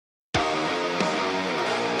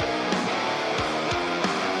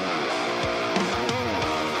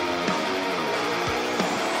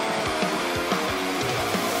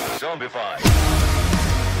be fine.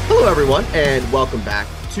 Hello, everyone, and welcome back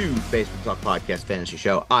to Basement Talk Podcast Fantasy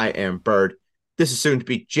Show. I am Bird. This is soon to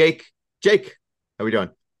be Jake. Jake, how we doing?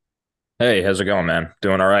 Hey, how's it going, man?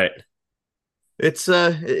 Doing all right. It's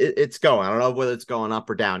going. I don't know whether it's going up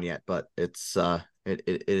or down yet, but it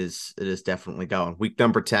is definitely going. Week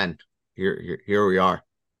number 10. Here we are.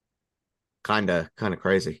 Kinda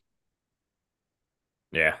crazy.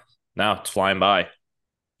 Yeah. Now it's flying by.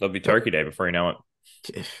 There'll be Turkey Day before you know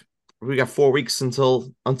it. We got 4 weeks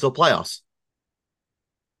until playoffs.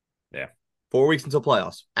 Yeah. 4 weeks until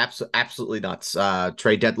playoffs. Absolutely nuts.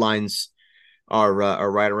 Trade deadlines are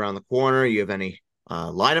right around the corner. You have any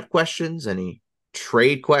lineup questions, any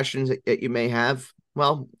trade questions that you may have?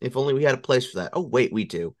 Well, if only we had a place for that. Oh, wait, we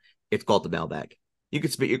do. It's called the mailbag. You can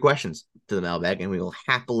submit your questions to the mailbag, and we will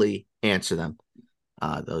happily answer them.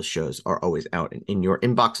 Those shows are always out in your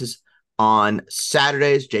inboxes on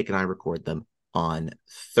Saturdays. Jake and I record them on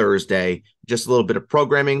Thursday. Just a little bit of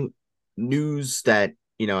programming news that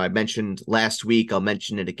I mentioned last week. I'll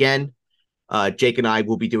mention it again. Jake and I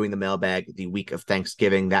will be doing the mailbag the week of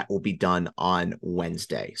Thanksgiving. That will be done on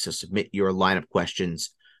Wednesday. So submit your lineup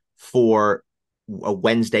questions for a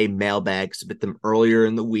Wednesday mailbag. Submit them earlier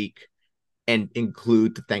in the week and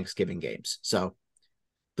include the Thanksgiving games. So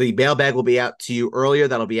the mailbag will be out to you earlier.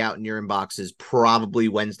 That'll be out in your inboxes probably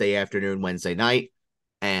Wednesday afternoon, Wednesday night.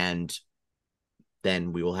 And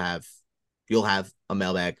then you'll have a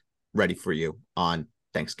mailbag ready for you on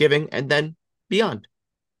Thanksgiving and then beyond.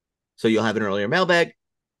 So you'll have an earlier mailbag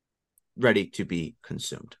ready to be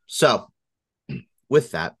consumed. So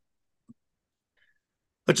with that,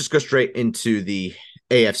 let's just go straight into the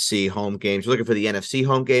AFC home games. We're looking for the NFC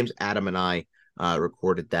home games. Adam and I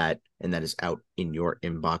recorded that, and that is out in your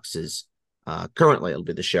inboxes. Currently, it'll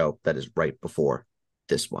be the show that is right before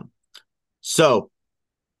this one. So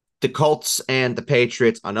the Colts and the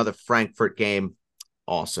Patriots, another Frankfurt game.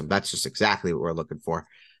 Awesome. That's just exactly what we're looking for.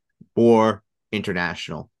 More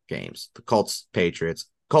international games. The Colts, Patriots.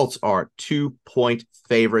 Colts are 2-point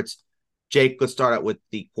favorites. Jake, let's start out with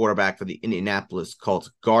the quarterback for the Indianapolis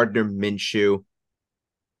Colts, Gardner Minshew.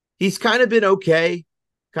 He's kind of been okay.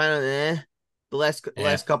 Kind of the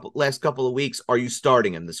last couple of weeks. Are you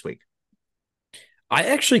starting him this week? I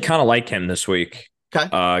actually kind of like him this week. Okay.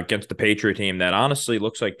 Against the Patriot team that honestly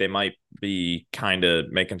looks like they might be kind of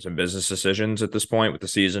making some business decisions at this point with the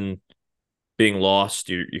season being lost.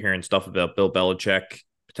 You're hearing stuff about Bill Belichick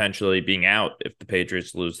potentially being out if the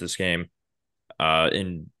Patriots lose this game.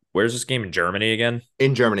 Where's this game, in Germany again?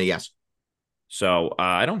 In Germany, yes. So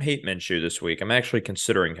I don't hate Minshew this week. I'm actually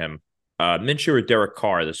considering him. Minshew or Derek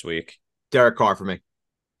Carr this week? Derek Carr for me.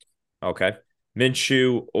 Okay.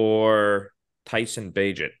 Minshew or Tyson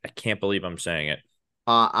Bagent? I can't believe I'm saying it.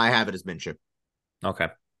 I have it as Minshew. Okay.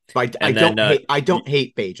 But I don't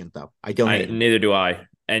hate Bagent though. I don't hate him. Neither do I.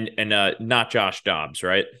 And not Josh Dobbs,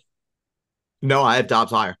 right? No, I have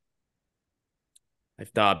Dobbs higher. I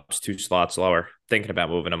have Dobbs 2 slots lower. Thinking about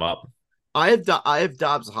moving him up. I have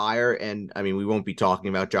Dobbs higher, and I mean we won't be talking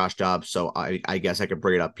about Josh Dobbs, so I guess I could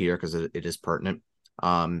bring it up here because it is pertinent.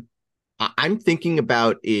 I'm thinking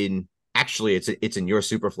about it's in your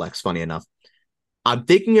Superflex. Funny enough, I'm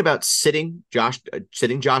thinking about sitting Josh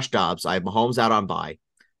Dobbs. I have Mahomes out on bye,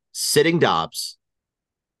 sitting Dobbs,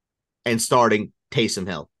 and starting Taysom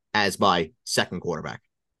Hill as my second quarterback.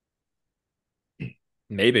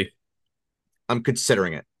 Maybe. I'm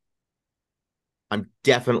considering it. I'm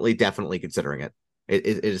definitely considering it. It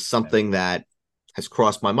is something that has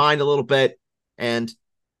crossed my mind a little bit, and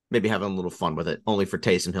maybe having a little fun with it, only for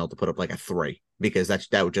Taysom Hill to put up like a 3, because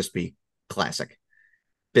that would just be classic.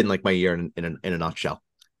 Been like my year in a nutshell.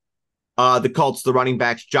 The Colts, the running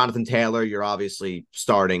backs, Jonathan Taylor, you're obviously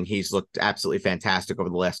starting. He's looked absolutely fantastic over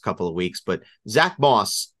the last couple of weeks. But Zach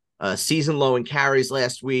Moss, season low in carries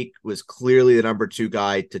last week, was clearly the number 2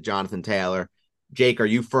 guy to Jonathan Taylor. Jake, are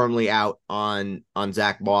you firmly out on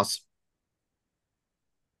Zach Moss?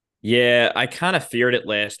 Yeah, I kind of feared it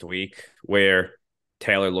last week where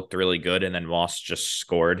Taylor looked really good and then Moss just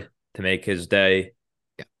scored to make his day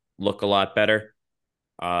look a lot better.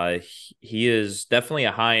 He is definitely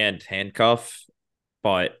a high-end handcuff,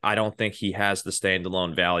 but I don't think he has the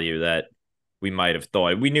standalone value that we might have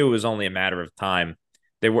thought. We knew it was only a matter of time.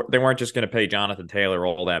 They weren't just going to pay Jonathan Taylor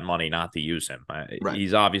all that money not to use him. Right.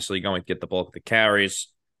 He's obviously going to get the bulk of the carries.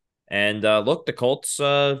 And look, the Colts,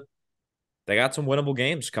 they got some winnable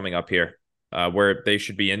games coming up here where they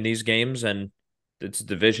should be in these games. And it's a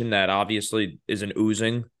division that obviously isn't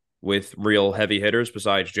oozing with real heavy hitters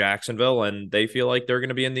besides Jacksonville, and they feel like they're going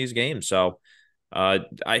to be in these games. So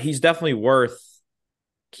he's definitely worth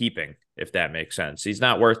keeping, if that makes sense. He's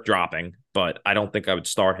not worth dropping, but I don't think I would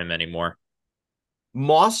start him anymore.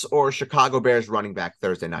 Moss or Chicago Bears running back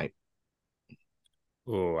Thursday night?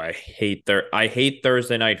 Oh, I hate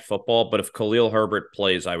Thursday night football, but if Khalil Herbert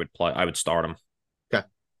plays, I would start him. Okay.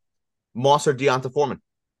 Moss or Deonta Foreman?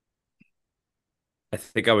 I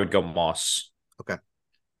think I would go Moss. Okay.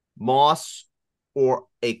 Moss or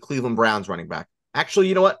a Cleveland Browns running back? Actually,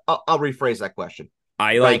 you know what? I'll rephrase that question.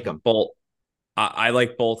 I Rank like them. both. I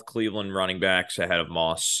like both Cleveland running backs ahead of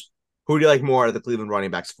Moss. Who do you like more out of the Cleveland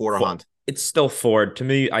running backs, Ford or Hunt? It's still Ford to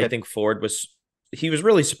me. I Okay. think Ford was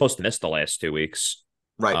really supposed to miss the last 2 weeks.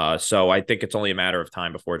 Right. So I think it's only a matter of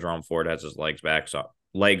time before Jerome Ford has his legs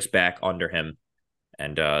back under him,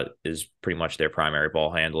 and is pretty much their primary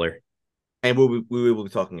ball handler. And we will be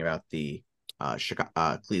talking about the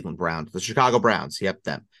Cleveland Browns, the Chicago Browns. Yep,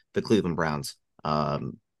 them, the Cleveland Browns, a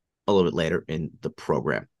little bit later in the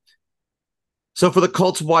program. So for the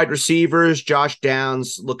Colts wide receivers, Josh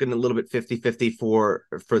Downs looking a little bit 50-50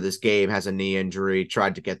 for this game, has a knee injury,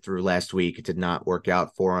 tried to get through last week. It did not work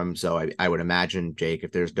out for him. So I would imagine, Jake,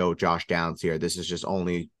 if there's no Josh Downs here, this is just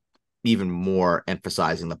only even more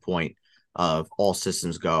emphasizing the point of all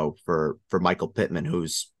systems go for Michael Pittman,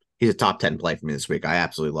 he's a top 10 play for me this week. I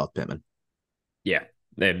absolutely love Pittman. Yeah,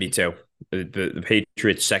 me too. The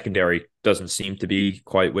Patriots secondary doesn't seem to be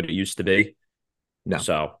quite what it used to be. No.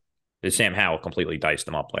 So Sam Howell completely diced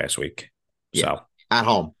them up last week. Yeah. So At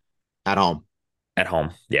home.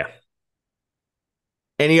 Yeah.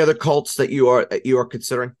 Any other Colts that you are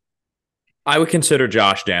considering? I would consider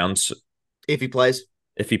Josh Downs If he plays?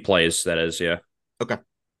 if he plays, that is, yeah. Okay.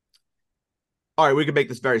 All right, we can make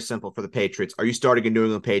this very simple for the Patriots. Are you starting a New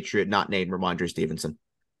England Patriot not named Ramondre Stevenson?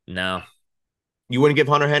 No. You wouldn't give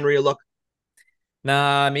Hunter Henry a look?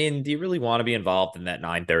 Nah, I mean, do you really want to be involved in that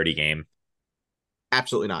 9:30 game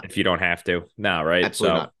Absolutely not. if you don't have to? No, right?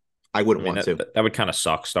 Absolutely not. I wouldn't want to. That would kind of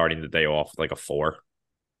suck starting the day off like a 4.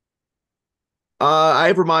 I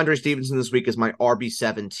have Ramondre Stevenson this week as my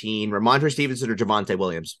RB17. Ramondre Stevenson or Javonte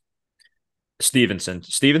Williams?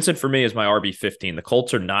 Stevenson for me is my RB15. The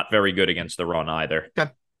Colts are not very good against the run either.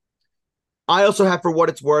 Okay. I also have, for what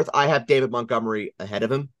it's worth, I have David Montgomery ahead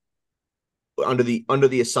of him under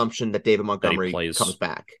the assumption that David Montgomery comes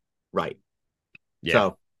back. Right. Yeah.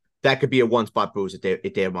 So that could be a one spot boost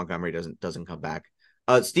if David Montgomery doesn't come back.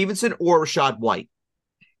 Stevenson or Rachaad White?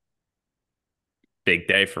 Big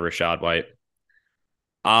day for Rachaad White.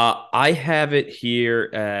 I have it here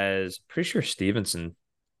as pretty sure Stevenson.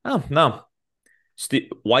 Oh no,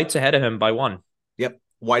 White's ahead of him by 1. Yep,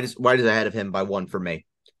 White is ahead of him by 1 for me.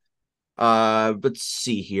 Let's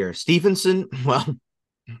see here. Stevenson. Well,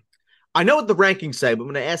 I know what the rankings say, but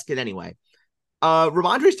I'm going to ask it anyway.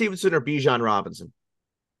 Ramondre Stevenson or Bijan Robinson?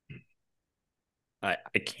 I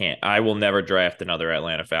can't. I will never draft another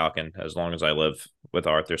Atlanta Falcon as long as I live with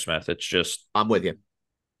Arthur Smith. It's just I'm with you.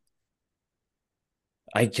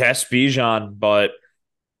 I guess Bijan, but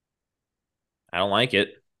I don't like it.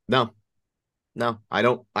 No, I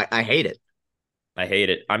don't. I hate it. I hate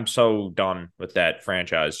it. I'm so done with that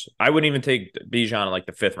franchise. I wouldn't even take Bijan in like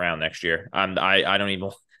the 5th round next year. I don't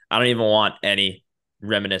even want any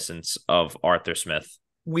reminiscence of Arthur Smith.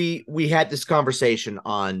 We had this conversation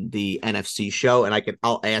on the NFC show, and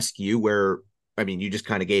I'll ask you you just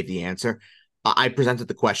kind of gave the answer. I presented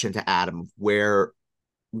the question to Adam where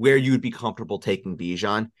you would be comfortable taking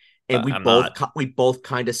Bijan, and we both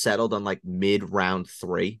kind of settled on like mid round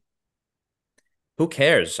 3. Who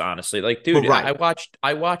cares, honestly? Like, dude, right.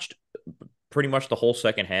 I watched pretty much the whole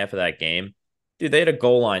second half of that game. Dude, they had a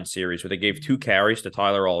goal line series where they gave 2 carries to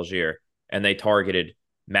Tyler Algier and they targeted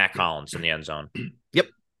Matt Collins in the end zone. Yep.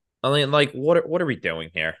 I mean, like, what are we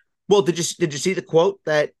doing here? Well, did you see the quote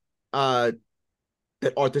that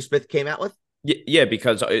Arthur Smith came out with? Yeah,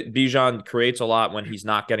 because Bijan creates a lot when he's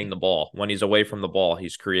not getting the ball. When he's away from the ball,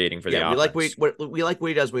 he's creating for the offense. We like what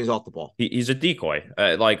he does when he's off the ball. He's a decoy.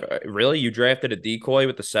 Really, you drafted a decoy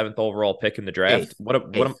with the 7th overall pick in the draft?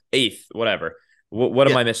 Eighth, whatever.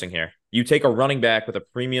 What am I missing here? You take a running back with a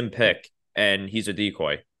premium pick, and he's a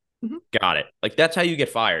decoy. Mm-hmm. Got it. Like, that's how you get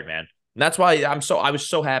fired, man. And that's why I was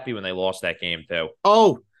so happy when they lost that game too.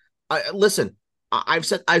 Oh, listen, I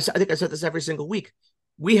think I said this every single week.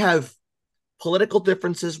 We have political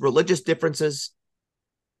differences, religious differences,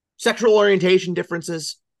 sexual orientation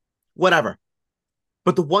differences, whatever.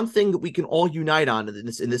 But the one thing that we can all unite on in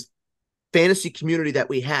this fantasy community that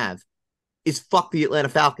we have is fuck the Atlanta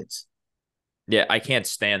Falcons. Yeah, I can't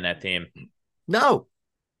stand that team. No.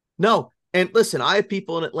 And listen, I have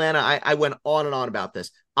people in Atlanta. I went on and on about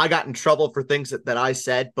this. I got in trouble for things that I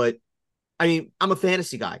said, but I mean, I'm a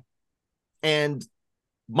fantasy guy. And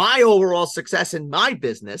my overall success in my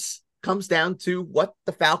business comes down to what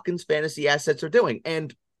the Falcons fantasy assets are doing.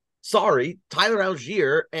 And sorry, Tyler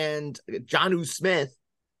Algier and Jonnu Smith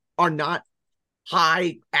are not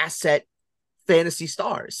high asset fantasy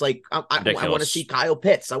stars. Like I want to see Ridiculous. Kyle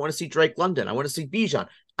Pitts. I want to see Drake London. I want to see Bijan.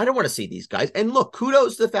 I don't want to see these guys. And look,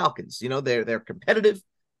 kudos to the Falcons. You know, they're competitive.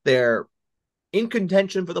 They're in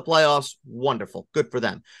contention for the playoffs. Wonderful. Good for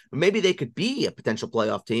them. Maybe they could be a potential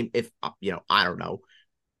playoff team if, I don't know.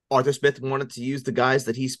 Arthur Smith wanted to use the guys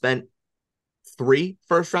that he spent 3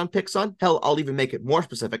 first-round picks on. Hell, I'll even make it more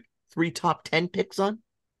specific. 3 top 10 picks on.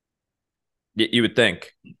 You would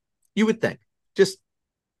think. You would think. Just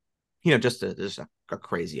a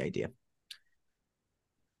crazy idea.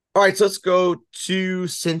 All right, so let's go to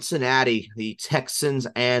Cincinnati, the Texans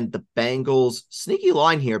and the Bengals. Sneaky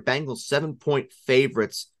line here. Bengals 7-point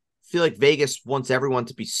favorites. Feel like Vegas wants everyone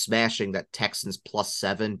to be smashing that Texans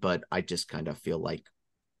 +7, but I just kind of feel like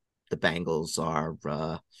the Bengals are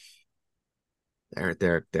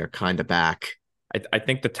they're kind of back. I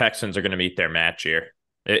think the Texans are going to meet their match here.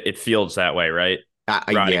 It feels that way, right?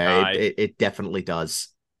 It definitely does.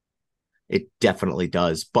 It definitely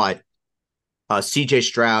does. But CJ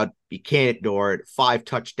Stroud, you can't ignore it. 5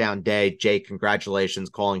 touchdown day. Jay, congratulations,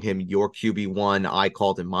 calling him your QB1. I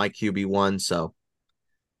called him my QB1. So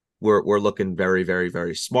we're looking very, very,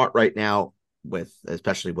 very smart right now,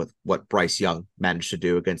 especially with what Bryce Young managed to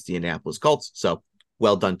do against the Indianapolis Colts. So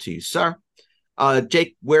well done to you, sir.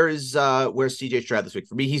 Jake, where's CJ Stroud this week?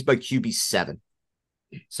 For me, he's my QB7.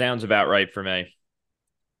 Sounds about right for me.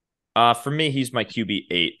 For me, he's my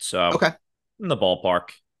QB8. So okay, in the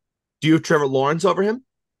ballpark. Do you have Trevor Lawrence over him?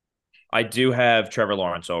 I do have Trevor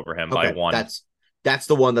Lawrence over him by 1. That's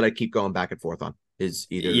the one that I keep going back and forth on. Is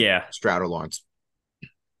either Stroud or Lawrence.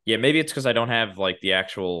 Yeah, maybe it's because I don't have like the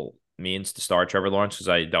actual means to start Trevor Lawrence because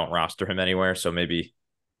I don't roster him anywhere. So maybe.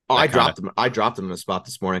 I dropped him. I dropped him in a spot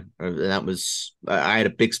this morning, and that was I had a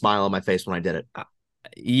big smile on my face when I did it.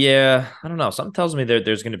 Yeah, I don't know. Something tells me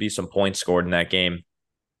there's going to be some points scored in that game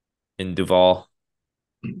in Duval.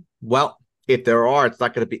 Well, if there are, it's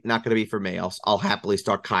not going to be for me. I'll happily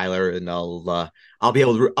start Kyler, and I'll be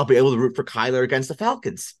able to root for Kyler against the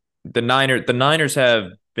Falcons. The Niners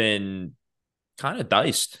have been kind of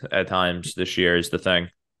diced at times this year. Is the thing.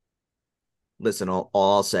 Listen, all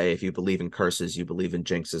I'll say, if you believe in curses, you believe in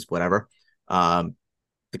jinxes, whatever. The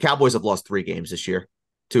Cowboys have lost 3 games this year.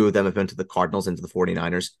 2 of them have been to the Cardinals and to the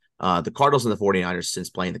 49ers. The Cardinals and the 49ers,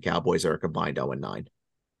 since playing the Cowboys, are a combined 0-9.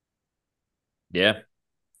 Yeah.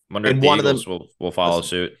 Wonder and if the one Eagles of them will follow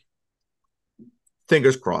suit.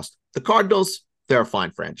 Fingers crossed. The Cardinals, they're a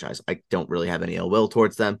fine franchise. I don't really have any ill will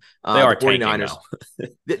towards them. They are the 49ers.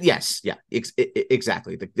 Yes, yeah,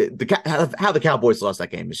 exactly. How the Cowboys lost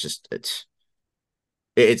that game is just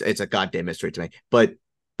it's a goddamn mystery to me. But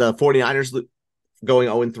the 49ers going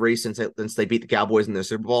 0-3 since they beat the Cowboys in the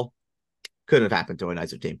Super Bowl couldn't have happened to a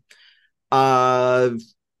nicer team.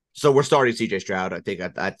 So we're starting CJ Stroud. I think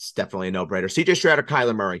that's definitely a no-brainer. CJ Stroud or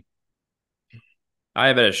Kyler Murray? I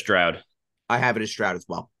have it as Stroud. I have it as Stroud as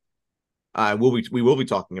well. We will be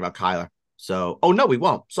talking about Kyler. So, no, we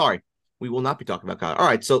won't. Sorry. We will not be talking about Kyler. All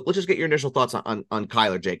right, so let's just get your initial thoughts on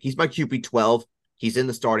Kyler, Jake. He's my QB12. He's in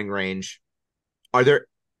the starting range.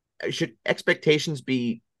 Should expectations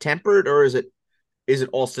be tempered, or is it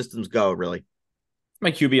all systems go, really?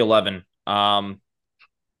 My QB11.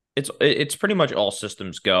 It's pretty much all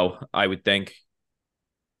systems go, I would think.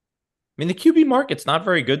 I mean, the QB market's not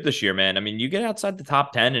very good this year, man. I mean, you get outside the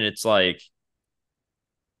top 10 and it's like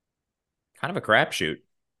kind of a crapshoot.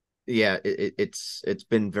 Yeah, it's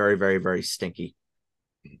been very, very, very stinky.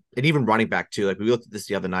 And even running back too. Like, we looked at this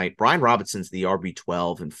the other night. Brian Robinson's the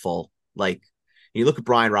RB12 in full. Like, you look at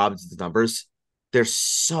Brian Robinson's numbers, they're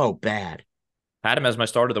so bad. Had him as my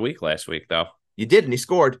start of the week last week, though. You did, and he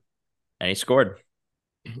scored. So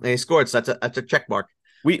that's a check mark.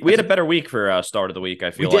 We had a better week for start of the week,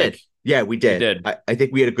 I feel like. Yeah, we did. I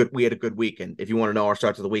think we had a good week. And if you want to know our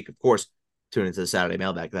starts of the week, of course, tune into the Saturday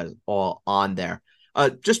mailbag. That is all on there.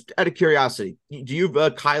 Just out of curiosity, do you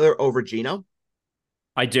have Kyler over Geno?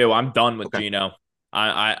 I do. I'm done with Geno.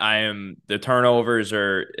 I am. The turnovers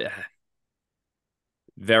are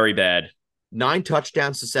very bad. 9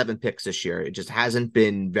 touchdowns to 7 picks this year. It just hasn't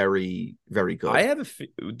been very, very good.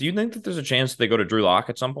 Do you think that there's a chance they go to Drew Lock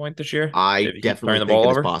at some point this year? I definitely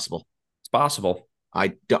think it's possible. It's possible.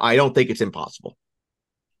 I don't think it's impossible.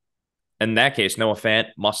 In that case, Noah Fant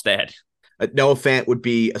must add. Noah Fant would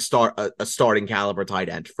be a starting caliber tight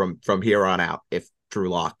end from here on out if Drew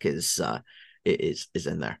Lock is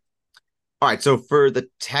in there. All right, so for the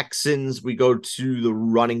Texans, we go to the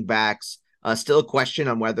running backs. Still a question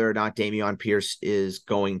on whether or not Dameon Pierce is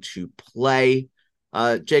going to play.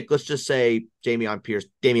 Jake, let's just say Dameon Pierce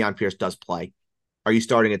does play. Are you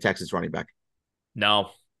starting a Texas running back?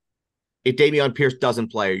 No, If Dameon Pierce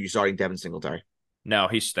doesn't play, are you starting Devin Singletary? no,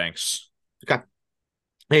 he stinks. Okay.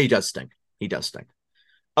 He does stink. He does stink.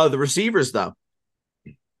 The receivers, though,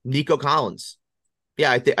 Nico Collins.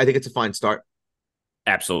 Yeah, I think it's a fine start.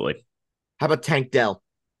 Absolutely. How about Tank Dell?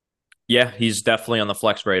 Yeah, he's definitely on the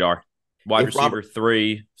flex radar. Wide If receiver Robert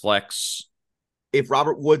 3, flex. if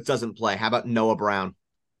Robert Woods doesn't play, how about Noah Brown?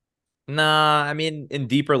 Nah, I mean, in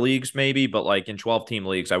deeper leagues, maybe, but like in 12-team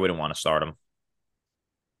leagues, I wouldn't want to start him.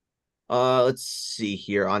 Let's see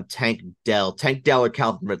here on Tank Dell. Tank Dell or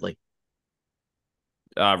Calvin Ridley?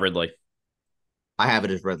 Ridley. I have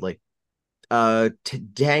it as Ridley.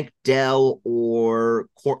 Tank Dell or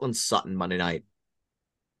Cortland Sutton Monday night?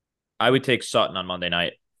 I would take Sutton on Monday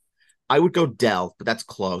night. I would go Dell, but that's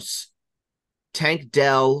close. Tank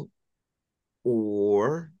Dell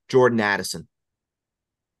or Jordan Addison?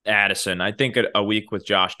 Addison. I think a week with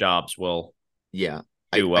Josh Dobbs will Yeah,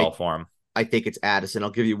 do I well I, for him. I think it's Addison. I'll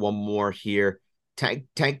give you one more here. Tank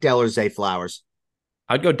Dell or Zay Flowers?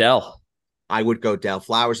 I'd go Dell. I would go Dell.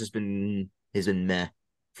 Flowers has been meh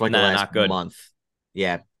for like the Nah, last not good. month.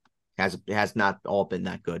 Yeah, has not all been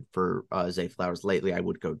that good for Zay Flowers lately. I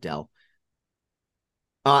would go Dell.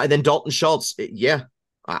 And then Dalton Schultz. Yeah,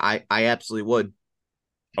 I absolutely would.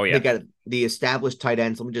 Oh, They yeah. got the established tight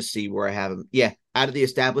ends. Let me just see where I have them. Yeah, out of the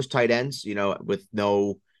established tight ends, with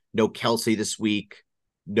no Kelsey this week,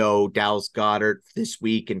 no Dallas Goddard this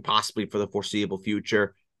week, and possibly for the foreseeable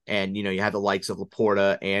future. And you have the likes of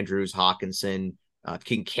Laporta, Andrews, Hawkinson,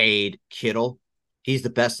 Kincaid, Kittle. He's the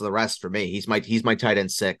best of the rest for me. He's my tight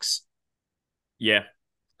end 6. Yeah,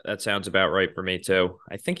 that sounds about right for me, too.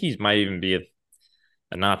 I think he might even be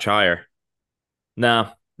a notch higher. No,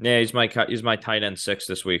 yeah, he's my tight end 6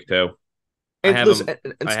 this week, too. I And have listen, him.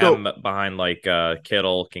 and I have still, him behind like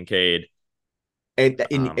Kittle, Kincaid.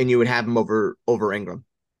 and you would have him over Ingram.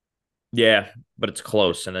 Yeah, but it's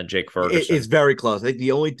close. And then Jake It's Ferguson. very close. I think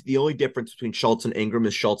the only difference between Schultz and Ingram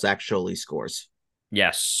is Schultz actually scores.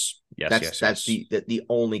 Yes, yes, That's yes, that's yes. the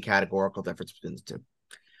only categorical difference between the two.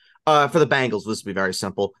 For the Bengals, this will be very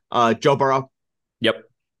simple. Joe Burrow, Yep,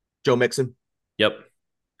 Joe Mixon, yep,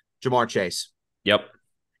 Jamar Chase. yep.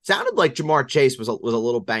 Sounded like Jamar Chase was a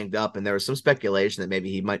little banged up, and there was some speculation that maybe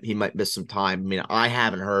he might miss some time. I mean, I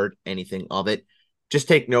haven't heard anything of it. Just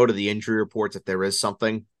take note of the injury reports if there is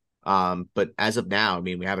something. But as of now, I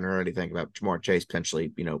mean, we haven't heard anything about Jamar Chase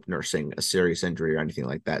potentially, nursing a serious injury or anything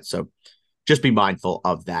like that. So just be mindful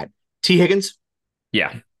of that. T. Higgins,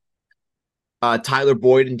 Yeah. Tyler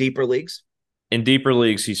Boyd in deeper leagues. In deeper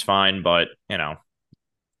leagues, he's fine, but And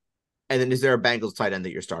then is there a Bengals tight end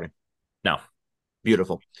that you're starting? no.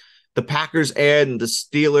 Beautiful. The Packers and the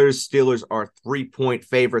Steelers. Steelers are 3-point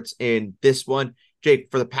favorites in this one. Jake,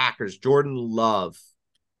 for the Packers, Jordan Love.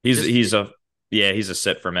 He's Just he's a yeah, he's a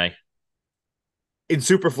sit for me. in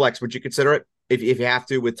Superflex, would you consider it if you have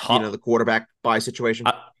to with Top, the quarterback buy situation?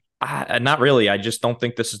 not really. I just don't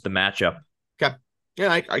think this is the matchup. Okay.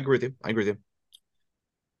 Yeah, I agree with you. I agree with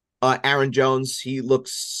you. Aaron Jones, he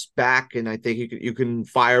looks back, and I think you can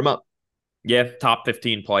fire him up. Yeah, top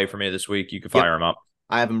 15 play for me this week. You can Yep. fire him up.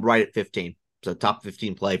 I have him right at 15. So top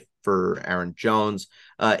 15 play for Aaron Jones.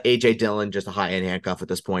 AJ Dillon, just a high end handcuff at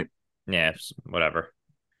this point. Yeah, whatever.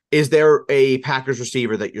 Is there a Packers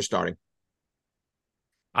receiver that you're starting?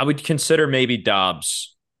 I would consider maybe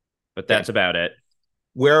Dobbs, but Okay. that's about it.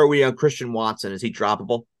 Where are we on Christian Watson? Is he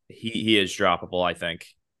droppable? He is droppable, I think.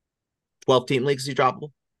 12-team leagues, is he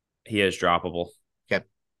droppable? He is droppable. Okay.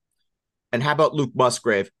 And how about Luke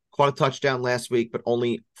Musgrave? Caught a touchdown last week, but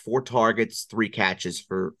only 4 targets, 3 catches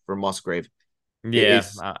for Musgrave. Yeah,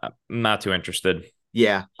 Is I'm not too interested.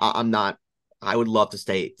 Yeah, I'm not. I would love to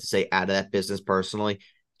stay out of that business personally.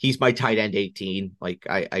 He's my tight end 18. Like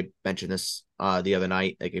I mentioned this the other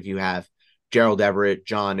night. Like if you have Gerald Everett,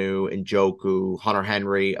 Jonnu, Njoku, Hunter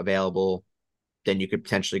Henry available, then you could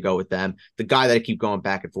potentially go with them. The guy that I keep going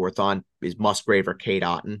back and forth on is Musgrave or Kate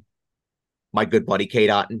Otten. My good buddy Kate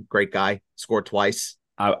Otten, great guy, scored twice.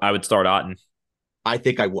 I would start Otten. I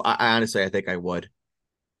think I honestly, I think I would.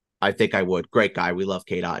 I think I would. Great guy. We love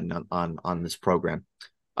Kate Otten on this program.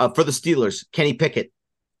 For the Steelers, Kenny Pickett.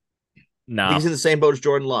 I think No, he's in the same boat as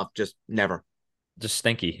Jordan Love. Just never. just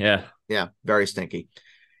stinky. Yeah. Yeah, very stinky.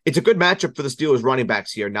 It's a good matchup for the Steelers running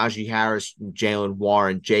backs here. Najee Harris, Jalen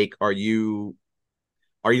Warren, Jake. Are you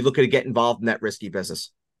looking to get involved in that risky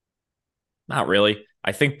business? Not really.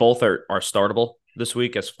 I think both are startable this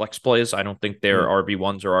week as flex plays. I don't think they're Mm,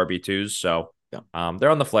 RB1s or RB2s. So yeah. they're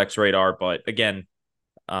on the flex radar. But again,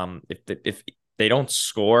 If they don't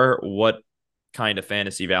score, what kind of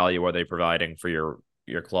fantasy value are they providing for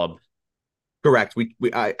your club? Correct.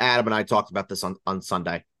 Adam and I talked about this on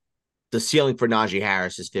Sunday. The ceiling for Najee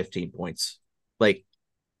Harris is 15 points. Like,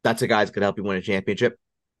 that's a guy that's going to help you win a championship.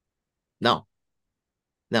 No,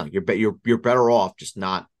 no, you're better off just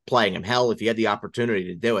not playing him. Hell, if you had the opportunity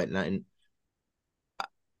to do it, and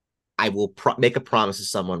I will make a promise to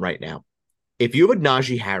someone right now. If you have a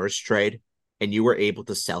Najee Harris trade and you were able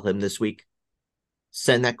to sell him this week,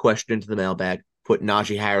 send that question into the mailbag. Put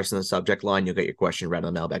Najee Harris in the subject line. You'll get your question read in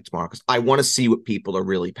the mailbag tomorrow because I want to see what people are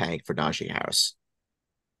really paying for Najee Harris.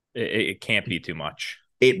 It can't be too much.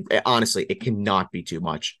 It honestly, it cannot be too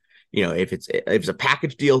much. If it's a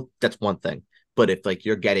package deal, that's one thing. But if like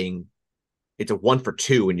you're getting it's a 1 for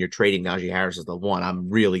 2 and you're trading Najee Harris as the one, I'm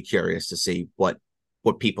really curious to see what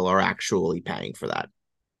people are actually paying for that.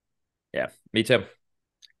 Yeah, me too.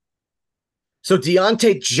 So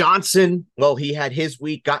Deontay Johnson, well, he had his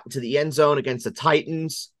week, got into the end zone against the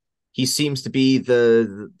Titans. He seems to be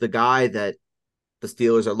the guy that the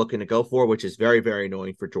Steelers are looking to go for, which is very, very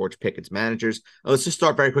annoying for George Pickett's managers. Let's just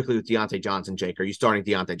start very quickly with Deontay Johnson. Jake, are you starting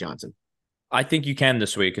Deontay Johnson? I think you can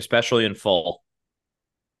this week, especially in full.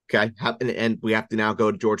 Okay, and we have to now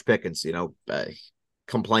go to George Pickens.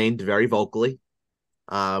 Complained very vocally.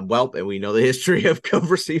 Well, and we know the history of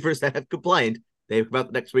receivers that have complained. They've come out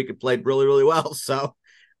the next week and played really, really well. So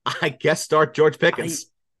I guess start George Pickens.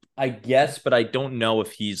 I guess, but I don't know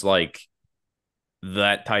if he's like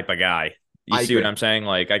that type of guy. You I see agree. what I'm saying?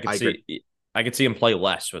 Like I could agree. see him play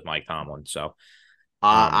less with Mike Tomlin. So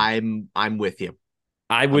I'm with you.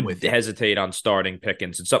 I I'm would with you. hesitate on starting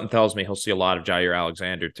Pickens, and something tells me he'll see a lot of Jair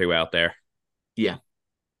Alexander too out there. Yeah.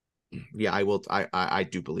 Yeah, I will. I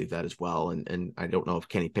do believe that as well. And I don't know if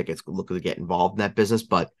Kenny Pickett's looking to get involved in that business,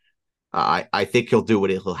 but I think he'll do what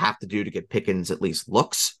he'll have to do to get Pickens at least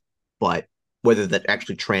looks. But whether that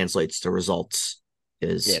actually translates to results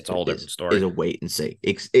It's a whole different is story. a wait and see.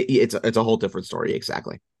 It's a whole different story.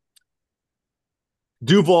 Exactly.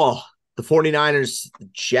 Duval, the 49ers, the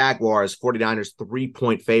Jaguars, 49ers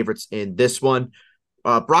 3-point favorites in this one.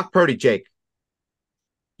 Brock Purdy, Jake.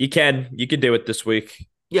 You can do it this week.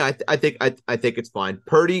 Yeah, I think it's fine.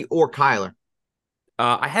 Purdy or Kyler.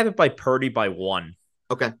 I have it by Purdy by 1.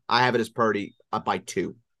 Okay, I have it as Purdy by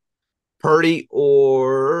 2. Purdy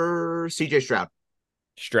or CJ Stroud.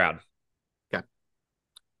 Stroud. Okay.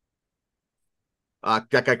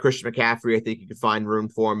 That guy Christian McCaffrey, I think you can find room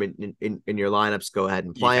for him in your lineups. Go ahead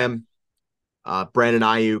and play him. Brandon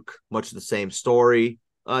Ayuk, much of the same story.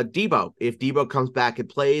 Debo, if Debo comes back and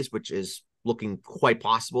plays, which is looking quite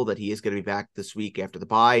possible that he is going to be back this week after the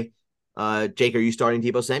bye. Jake, are you starting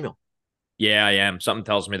Debo Samuel? Yeah, I am. Something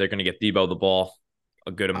tells me they're going to get Debo the ball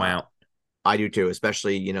a good amount. I do too,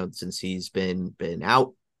 especially since he's been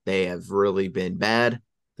out. They have really been bad.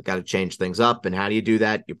 They got to change things up, and how do you do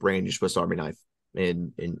that? You bring your Swiss Army knife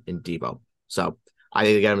in Debo. So I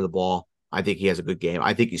think they get him the ball. I think he has a good game.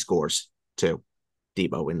 I think he scores too.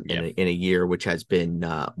 Debo in a year which has been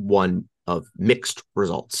one of mixed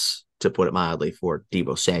results, to put it mildly, for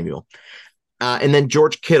Debo Samuel. And then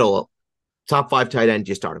George Kittle, top 5 tight end.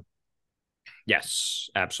 You start him. Yes,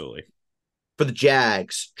 absolutely. For the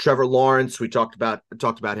Jags, Trevor Lawrence, we talked about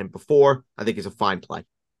him before. I think he's a fine play.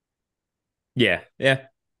 Yeah.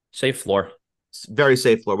 Safe floor. It's very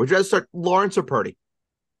safe floor. Would you rather start Lawrence or Purdy?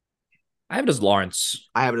 I have it as Lawrence.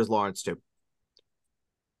 I have it as Lawrence too.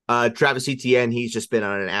 Travis Etienne, he's just been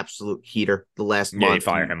on an absolute heater the last month.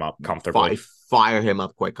 Yeah, fire him up comfortably. Fire him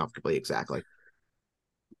up quite comfortably, exactly.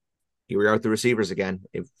 Here we are with the receivers again.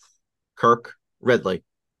 Kirk, Ridley.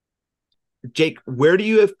 Jake, where do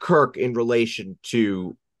you have Kirk in relation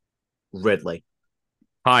to Ridley?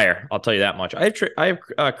 Higher, I'll tell you that much. I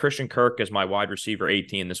have Christian Kirk as my wide receiver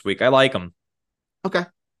 18 this week. I like him. Okay.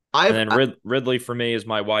 And then Ridley for me is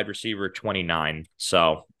my wide receiver 29.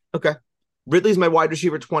 So okay. Ridley's my wide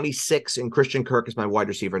receiver 26, and Christian Kirk is my wide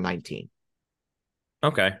receiver 19.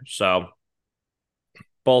 Okay, so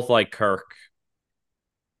both like Kirk.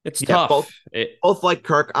 It's tough. Both like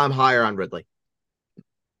Kirk. I'm higher on Ridley.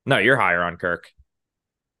 No, you're higher on Kirk.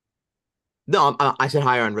 No, I said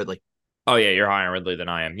higher on Ridley. Oh yeah, you're higher on Ridley than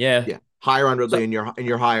I am. Yeah, higher on Ridley, and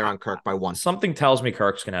you're higher on Kirk by 1. Something tells me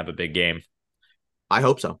Kirk's gonna have a big game. I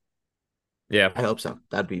hope so. Yeah, I hope so.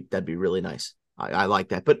 That'd be really nice. I like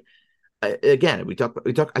that. But again, we talk.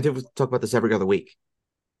 I think we talk about this every other week.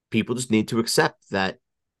 People just need to accept that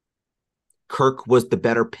Kirk was the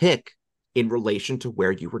better pick in relation to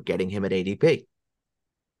where you were getting him at ADP.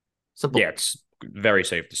 Simple. Yeah, it's very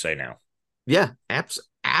safe to say now. Yeah,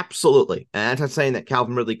 absolutely. And I'm not saying that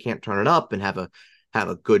Calvin Ridley can't turn it up and have a have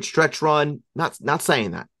a good stretch run. Not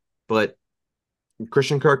saying that, but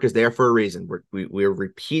Christian Kirk is there for a reason. We're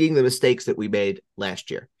repeating the mistakes that we made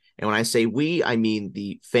last year. And when I say we, I mean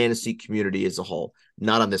the fantasy community as a whole,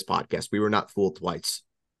 not on this podcast. We were not fooled twice.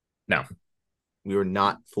 No. We were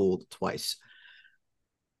not fooled twice.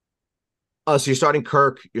 So you're starting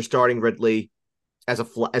Kirk, you're starting Ridley as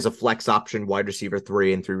a flex option, wide receiver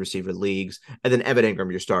 3 and 3 receiver leagues, and then Evan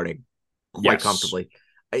Ingram you're starting quite Yes. comfortably.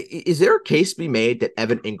 Is there a case to be made that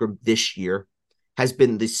Evan Ingram this year has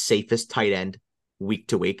been the safest tight end week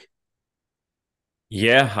to week?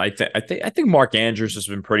 Yeah, I think Mark Andrews has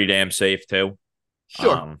been pretty damn safe too.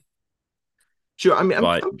 Sure, Um, sure. I mean,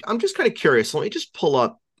 but I'm just kind of curious. Let me just pull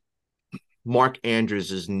up Mark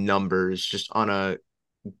Andrews's numbers just on a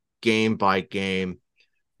game by game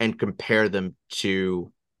and compare them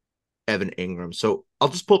to Evan Ingram. So I'll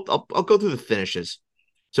go through the finishes.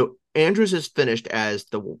 So Andrews is finished as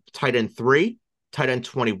the tight end 3, tight end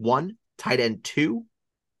 21, tight end 2.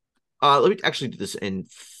 Let me actually do this in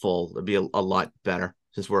full. It'd be a lot better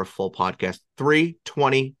since we're a full podcast. 3,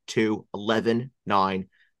 22, 11, 9,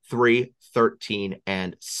 3, 13,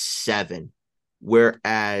 and 7.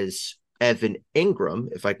 Whereas Evan Ingram,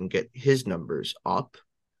 if I can get his numbers up,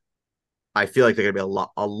 I feel like they're going to be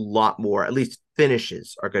a lot more, at least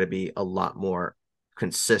finishes are going to be a lot more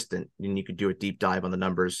consistent. And you could do a deep dive on the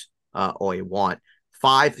numbers all you want.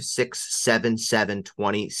 5, 6, 7, 7,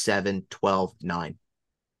 27, 12, 9.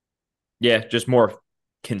 yeah, just more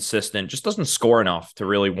consistent. Just doesn't score enough to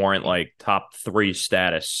really warrant like top 3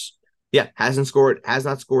 status. Yeah, has not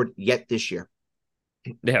scored yet this year.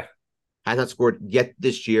 Yeah, Has not scored yet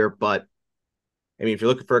this year, but I mean, if you're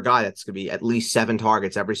looking for a guy that's going to be at least 7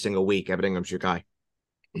 targets every single week, Evan Ingram's your guy.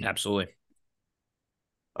 absolutely.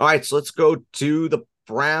 All right, so let's go to the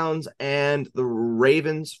Browns and the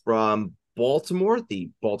Ravens from Baltimore. The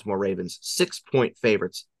Baltimore Ravens, 6-point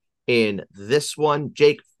favorites in this one.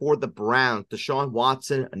 Jake, for the Browns, Deshaun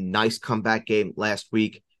Watson, a nice comeback game last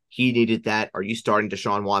week. He needed that. Are you starting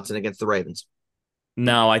Deshaun Watson against the Ravens?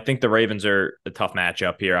 No, I think the Ravens are a tough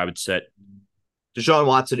matchup here. I would sit. Deshaun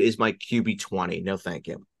Watson is my QB 20. No, thank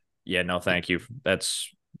you. Yeah, no, thank you. That's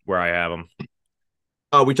where I have them.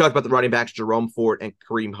 We talked about the running backs, Jerome Ford and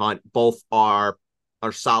Kareem Hunt. Both are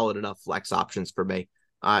solid enough flex options for me.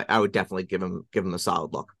 I would definitely give him a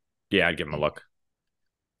solid look. Yeah, I'd give him a look.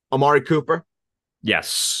 Amari Cooper.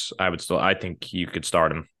 Yes, I would still. I think you could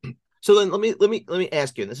start him. So then let me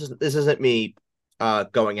ask you. This isn't me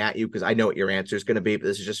going at you because I know what your answer is going to be, but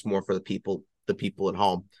this is just more for the people at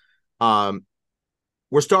home. Um,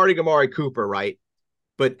 we're starting Amari Cooper, right?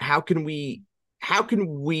 But how can we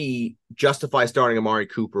justify starting Amari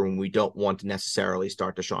Cooper when we don't want to necessarily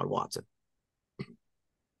start Deshaun Watson?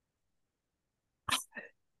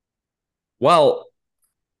 Well,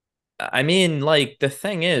 I mean, like the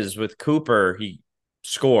thing is with Cooper, he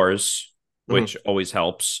scores, Mm-hmm. which always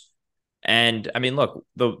helps. And I mean, look,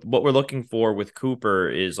 the what we're looking for with Cooper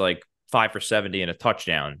is like 5 for 70 and a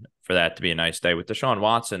touchdown for that to be a nice day. With Deshaun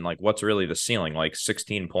Watson, like what's really the ceiling? Like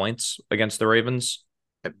 16 points against the Ravens?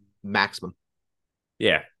 Maximum,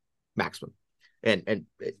 Yeah. maximum, and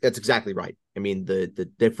that's exactly right. I mean, the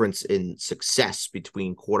difference in success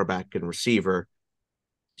between quarterback and receiver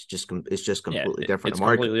is just Yeah, completely different. it's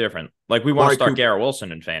completely different. Like we want to Amari start Cooper, Garrett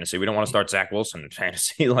Wilson in fantasy. We don't want to start Zach Wilson in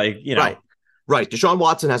fantasy. Like, right, right. Deshaun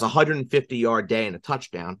Watson has a 150-yard day and a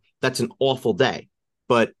touchdown. That's an awful day.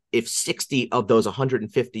 But if 60 of those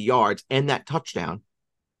 150 yards and that touchdown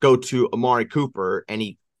go to Amari Cooper and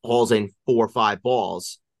he hauls in 4 or 5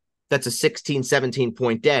 balls, that's a 16, 17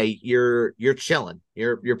 point day. You're chilling.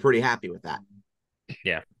 You're pretty happy with that.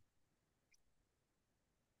 yeah.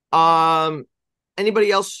 Um,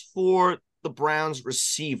 anybody else for the Browns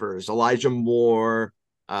receivers? Elijah Moore,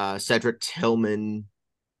 Cedric Tillman,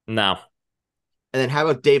 No. and then how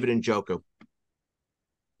about David Njoku?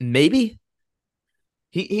 Maybe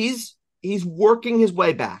He's working his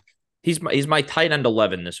way back. he's my tight end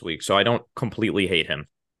 11 this week, so I don't completely hate him.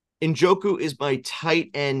 Njoku is my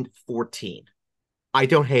tight end 14. I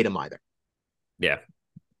don't hate him either. Yeah.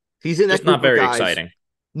 He's in that Just not group of very guys. exciting.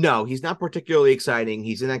 No, he's not particularly exciting.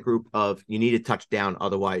 He's in that group of you need a touchdown,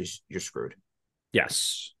 otherwise you're screwed.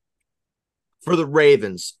 Yes. For the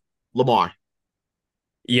Ravens, Lamar.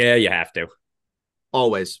 Yeah, you have to.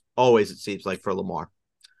 Always it seems like for Lamar.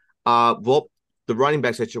 Well, the running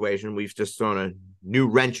back situation, we've just thrown a new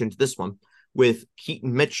wrench into this one with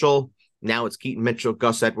Keaton Mitchell. Now it's Keaton Mitchell,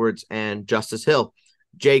 Gus Edwards, and Justice Hill.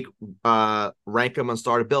 Jake, rank them on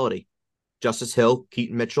startability. Justice Hill,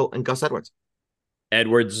 Keaton Mitchell, and Gus Edwards.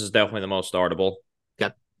 Edwards is definitely the most startable.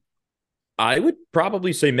 Okay. I would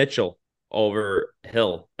probably say Mitchell over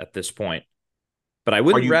Hill at this point. But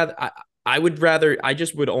Are you? I would rather I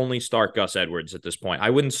just would only start Gus Edwards at this point.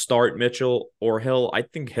 I wouldn't start Mitchell or Hill. I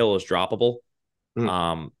think Hill is droppable.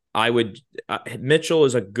 Mm, I would Mitchell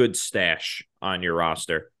is a good stash on your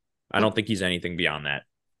roster. I mm, don't think he's anything beyond that.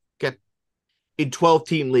 okay. In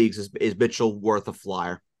 12-team leagues, is Mitchell worth a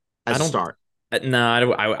flyer I as a don't start?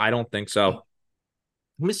 no, I don't think so.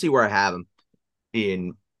 Let me see where I have him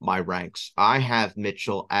in my ranks. I have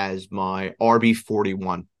Mitchell as my RB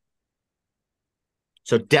 41.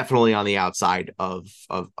 So definitely on the outside of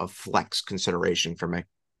flex consideration for me.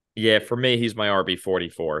 Yeah, for me, he's my RB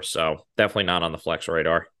 44, so definitely not on the flex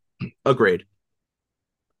radar. Agreed.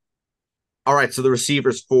 All right, so the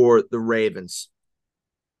receivers for the Ravens.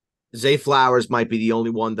 Zay Flowers might be the only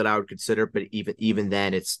one that I would consider, but even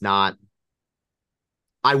then, it's not.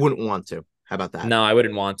 I wouldn't want to. How about that? No, I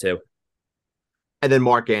wouldn't want to. And then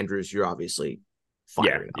Mark Andrews, you're obviously Yeah,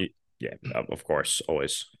 firing up. yeah, of course,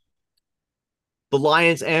 always. The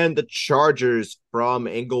Lions and the Chargers from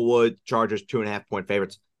Inglewood. Chargers 2.5 point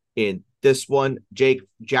favorites in this one.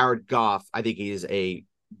 Jared Goff, I think he is a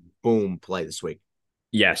boom play this week.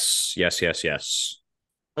 Yes, yes, yes, yes.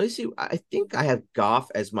 Let me see. I think I have Goff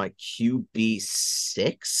as my QB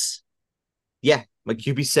 6. Yeah, my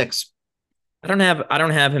QB 6. I don't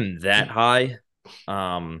have him that high.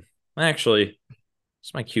 Actually,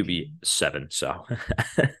 it's my QB 7, so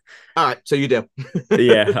All right, so you do.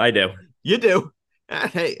 yeah, I do. You do.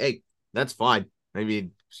 Hey, that's fine. I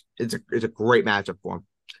mean, it's a great matchup for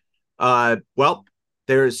him. Well,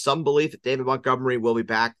 there is some belief that David Montgomery will be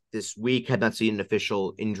back this week. Had not seen an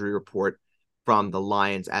official injury report from the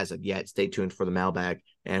Lions as of yet. Stay tuned for the mailbag,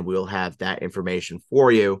 and we'll have that information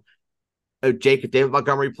for you. Jake, if David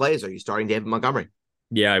Montgomery plays, are you starting David Montgomery?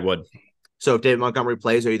 Yeah, I would. So if David Montgomery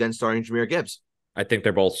plays, are you then starting Jahmyr Gibbs? I think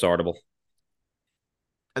they're both startable.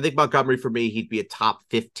 I think Montgomery, for me, he'd be a top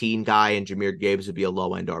 15 guy, and Jahmyr Gibbs would be a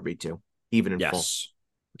low end RB2, even in full. Yes.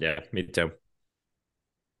 Yeah, me too.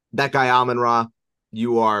 That guy, Amon Ra,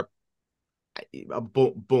 you are a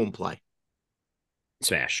boom play.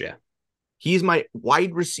 Smash, yeah. He's my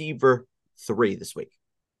wide receiver 3 this week.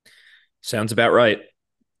 Sounds about right.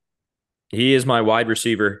 He is my wide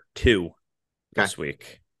receiver 2 Okay. this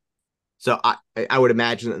week. So I would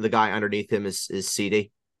imagine that the guy underneath him is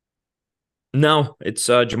CD. No, it's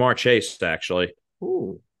Jamar Chase, actually.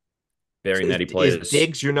 Ooh. Bearing that he Is plays.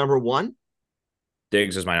 Diggs your number 1?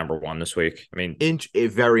 Diggs is my number 1 this week. I mean,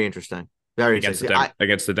 Very interesting. Very interesting.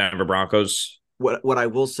 Against the Denver Broncos. What I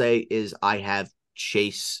will say is I have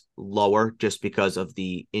Chase lower just because of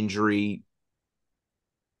the injury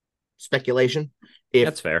speculation.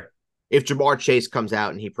 That's fair. If Jamar Chase comes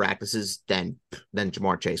out and he practices, then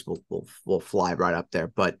Jamar Chase will fly right up there.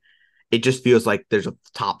 But it just feels like there's a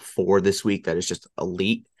top 4 this week that is just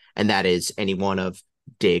elite, and that is any one of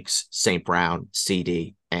Diggs, St. Brown,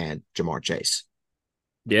 CD, and Jamar Chase.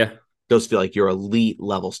 Yeah. Those feel like your elite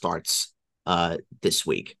level starts this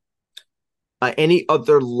week. Any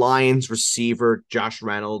other Lions receiver? Josh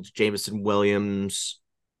Reynolds, Jameson Williams,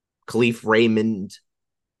 Khalif Raymond.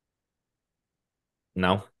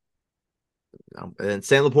 No. And then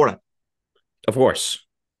Sam Laporta. Of course.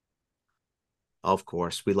 Of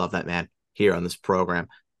course. We love that man here on this program.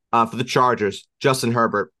 For the Chargers, Justin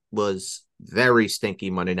Herbert was very stinky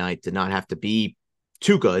Monday night. Did not have to be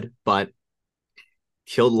too good, but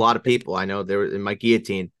killed a lot of people. I know there in my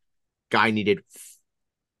guillotine, guy needed,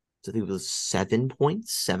 I think it was 7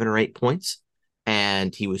 or 8 points,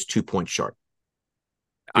 and he was 2 points short.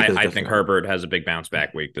 I think Herbert has a big bounce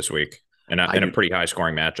back week this week in a pretty high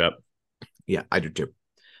scoring matchup. Yeah, I do too.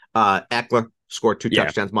 Eckler scored 2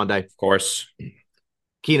 touchdowns Monday. Of course.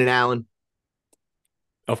 Keenan Allen.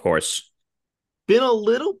 Of course. Been a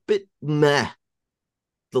little bit meh.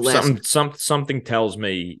 Something tells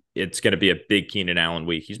me it's going to be a big Keenan Allen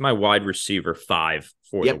week. He's my wide receiver 5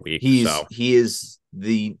 for the week. He is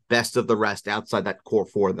the best of the rest outside that core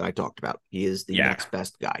 4 that I talked about. He is the next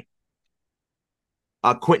best guy.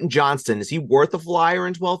 Quentin Johnston, is he worth a flyer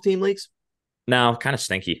in 12-team leagues? No, kind of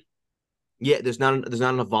stinky. Yeah, there's not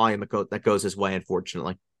enough volume that goes his way,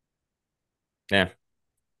 unfortunately. Yeah.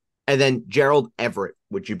 And then Gerald Everett,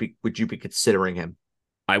 would you be considering him?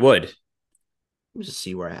 I would. Let me just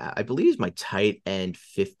see where I believe he's my tight end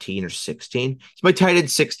 15 or 16. He's my tight end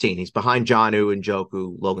 16. He's behind Jonnu and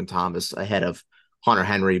Njoku, Logan Thomas, ahead of Hunter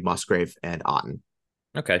Henry, Musgrave, and Otten.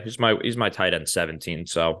 Okay, he's my tight end 17,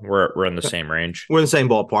 so we're in the same range. We're in the same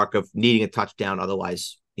ballpark of needing a touchdown,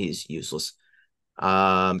 otherwise he's useless.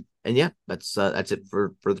 And yeah, that's it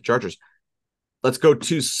for the Chargers. Let's go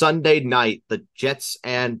to Sunday night, the Jets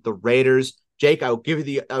and the Raiders. Jake, I will give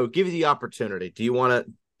you the opportunity. Do you want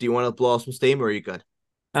to blow off some steam, or are you good?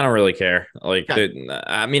 I don't really care. Like, Okay.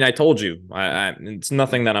 I mean, I told you, it's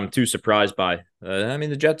nothing that I'm too surprised by. I mean,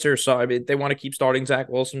 the Jets are so. I mean, they want to keep starting Zach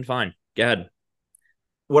Wilson. Fine, go ahead.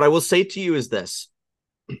 What I will say to you is this: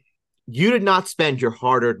 you did not spend your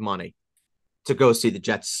hard-earned money to go see the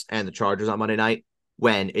Jets and the Chargers on Monday night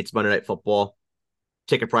when it's Monday Night Football.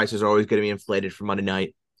 Ticket prices are always going to be inflated for Monday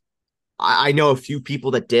night. I know a few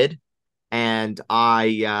people that did, and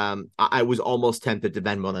I was almost tempted to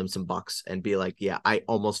Venmo them some bucks and be like, yeah, I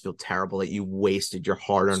almost feel terrible that you wasted your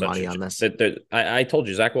hard-earned Such money a. on this. I told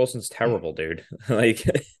you, Zach Wilson's terrible, dude. Like,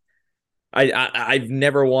 I've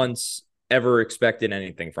never once ever expected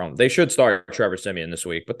anything from him. They should start Trevor Siemian this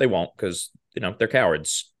week, but they won't because they're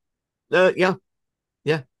cowards. Yeah,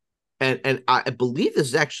 yeah, and I believe this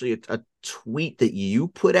is actually a tweet that you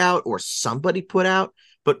put out or somebody put out.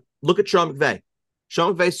 But look at Sean McVay.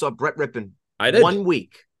 Sean McVay saw Brett Rippon I did, 1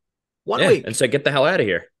 week, one yeah, and week, said, "Get the hell out of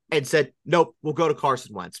here." and said, "Nope, we'll go to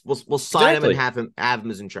Carson Wentz. We'll sign him and Exactly. have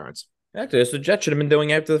him as insurance." Exactly. That's what the Jets should have been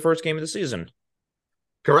doing after the first game of the season.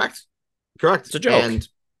 Correct, correct. It's a joke. And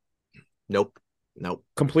nope, nope.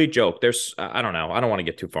 Complete joke. There's I don't know. I don't want to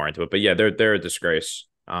get too far into it, but yeah, they're a disgrace.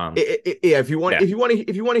 Yeah, if you want, Yeah, if you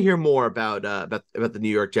want to hear more about the New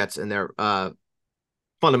York Jets and their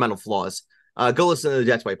fundamental flaws, go listen to the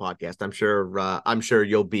Jets Way podcast. I'm sure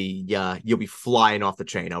you'll be flying off the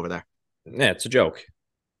chain over there. yeah, it's a joke.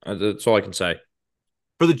 That's all I can say.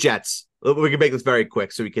 For the Jets, we can make this very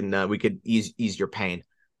quick so we could ease your pain.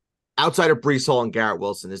 Outside of Brees Hall and Garrett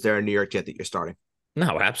Wilson, is there a New York Jet that you're starting?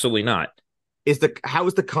 No, absolutely not. How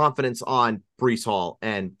is the confidence on Brees Hall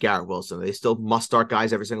and Garrett Wilson? Are they still must start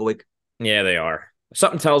guys every single week? Yeah, they are.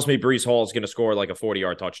 Something tells me Brees Hall is going to score like a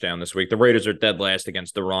 40-yard touchdown this week. The Raiders are dead last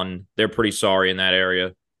against the run. They're pretty sorry in that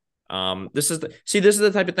area. This is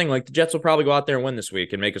the type of thing like the Jets will probably go out there and win this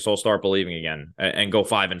week and make us all start believing again and go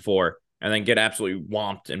 5-4 and then get absolutely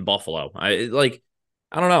whomped in Buffalo. I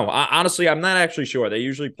don't know. Honestly, I'm not actually sure. They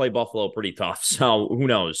usually play Buffalo pretty tough, so who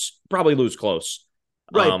knows? Probably lose close.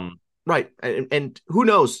 Right, right, and who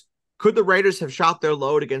knows? Could the Raiders have shot their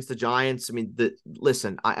load against the Giants? I mean,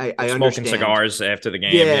 listen, I Smoking understand. cigars after the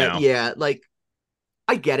game, Yeah, yeah, like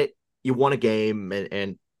I get it. You won a game,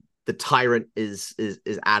 and the tyrant is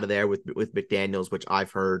out of there with McDaniels, which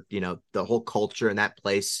I've heard. The whole culture in that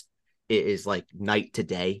place is like night to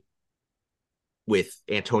day with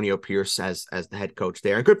Antonio Pierce as the head coach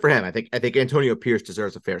there, and good for him. I think Antonio Pierce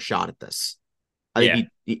deserves a fair shot at this. I yeah,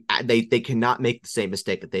 think they cannot make the same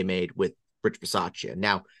mistake that they made with Rich Bisaccia.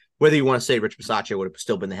 Now, whether you want to say Rich Bisaccia would have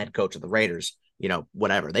still been the head coach of the Raiders,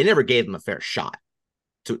 whatever. They never gave him a fair shot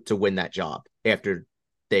to win that job after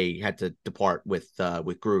they had to depart with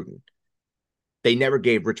Gruden. They never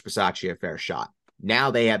gave Rich Bisaccia a fair shot.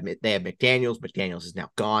 Now they have McDaniels. McDaniels is now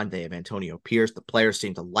gone. They have Antonio Pierce. The players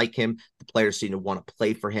seem to like him. The players seem to want to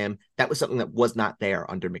play for him. That was something that was not there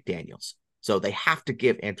under McDaniels. So they have to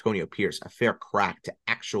give Antonio Pierce a fair crack to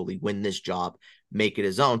actually win this job, make it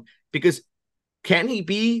his own. Because can he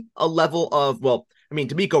be a level of, well, I mean,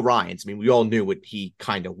 D'Amico Ryans, I mean, we all knew what he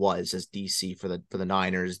kind of was as DC for the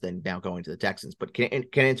Niners, then now going to the Texans. But can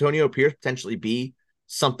Antonio Pierce potentially be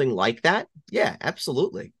something like that? Yeah,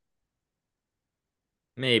 absolutely.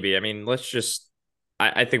 maybe. I mean, let's just.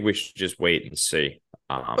 I think we should just wait and see.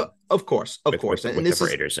 Of course, of With course, and with the this is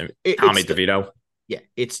Raiders and Tommy it's DeVito. yeah,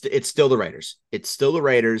 it's still the Raiders. It's still the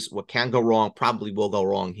Raiders. What can go wrong probably will go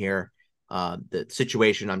wrong here. The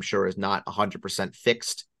situation, I'm sure, is not 100%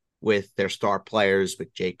 fixed with their star players,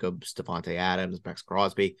 with Jacobs, Devontae Adams, Max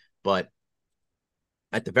Crosby, but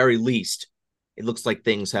at the very least, it looks like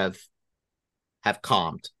things have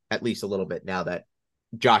calmed at least a little bit now that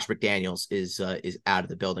Josh McDaniels is out of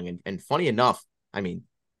the building. And funny enough, I mean,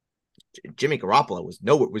 Jimmy Garoppolo was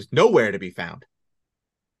nowhere to be found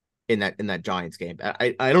in that Giants game.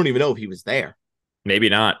 I don't even know if he was there. Maybe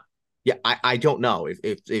not. Yeah, I don't know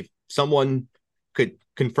if someone could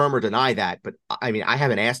confirm or deny that, but I mean I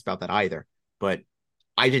haven't asked about that either. But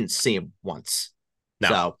I didn't see him once, No.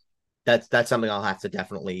 so that's something I'll have to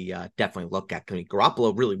definitely look at. I mean,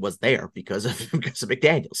 Garoppolo really was there because of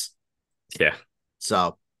McDaniels. Yeah.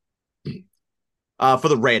 So for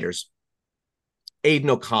the Raiders, Aiden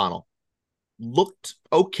O'Connell looked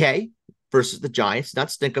okay versus the Giants.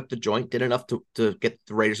 Not stink up the joint, did enough to get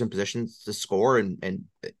the Raiders in position to score and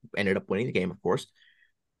ended up winning the game, of course.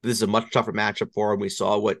 This is a much tougher matchup for him. We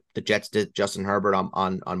saw what the Jets did Justin Herbert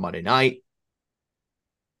on Monday night.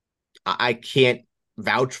 I can't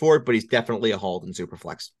vouch for it, but he's definitely a hold in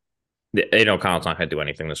Superflex. Aiden O'Connell's not going to do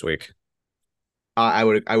anything this week. I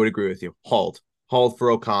would agree with you. Hold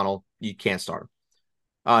for O'Connell. You can't start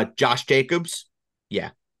him. Josh Jacobs, yeah,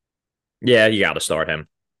 Yeah, you got to start him.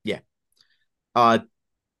 yeah. Uh,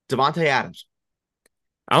 Devontae Adams.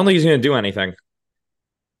 I don't think he's going to do anything.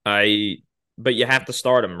 I, but you have to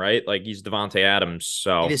start him, right? Like he's Devontae Adams, It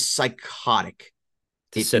so is psychotic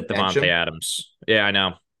to if you sit bench Devontae him, Adams. Yeah, I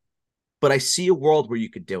know. but I see a world where you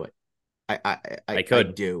could do it. I I I I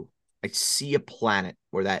could. do. I see a planet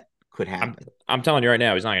where that could I'm happen. I'm telling you right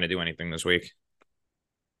now, he's not going to do anything this week.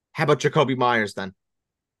 How about Jacoby Myers then?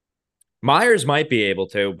 Myers might be able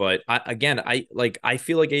to, but I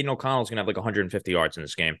feel like Aiden O'Connell's gonna have like 150 yards in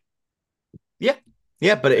this game. Yeah.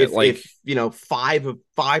 Yeah, but Like if you know five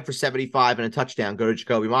for 75 and a touchdown go to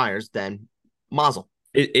Jacoby Myers, then mazel.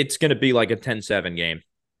 it's gonna be like a 10-7 game.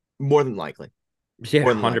 More than likely. Yeah,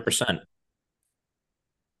 More than likely. 100%.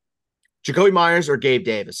 Jacoby Myers or Gabe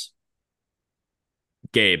Davis?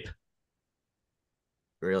 Gabe.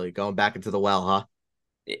 Really going back into the well, huh?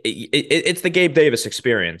 It's the Gabe Davis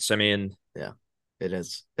experience. I mean, Yeah, it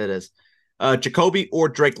is. It is. Jacoby or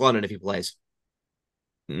Drake London if he plays.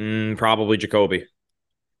 probably Jacoby.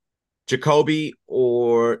 Jacoby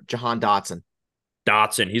or Jahan Dotson.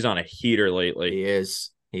 Dotson, he's on a heater lately. He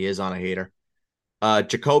is. He is on a heater.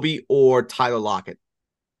 Jacoby or Tyler Lockett.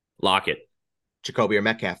 Lockett, Jacoby or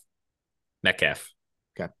Metcalf. Metcalf,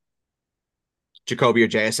 Okay. Jacoby or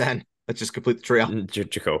JSN. Let's just complete the trio.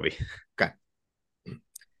 Jacoby. Okay.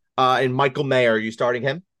 And Michael Mayer, are you starting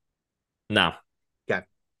him? No, Okay.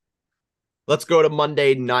 Let's go to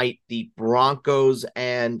Monday night. The Broncos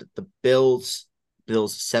and the Bills.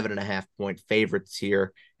 Bills 7.5 point favorites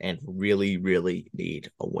here and really, really need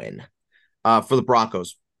a win. For the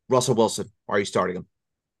Broncos, Russell Wilson, are you starting him?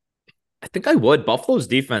 I think I would. Buffalo's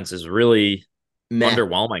defense is really Meh.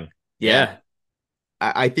 underwhelming. Yeah.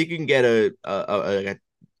 Yeah, I think you can get a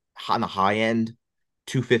on the high end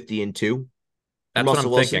 250 and two from that's what I'm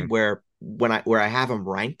Russell Wilson, thinking. where I have him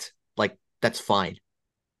ranked, like that's fine.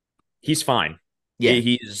 He's fine. Yeah.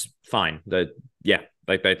 He's fine. Yeah,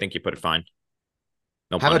 like I think you put it fine.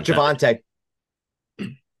 No How pun about intended. Javante?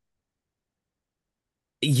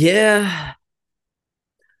 Yeah,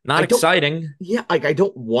 not I don't exciting. yeah, like I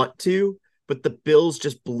don't want to, but the Bills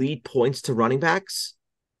just bleed points to running backs.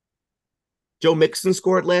 Joe Mixon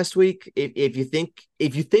scored last week. If you think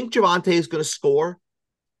Javante is going to score,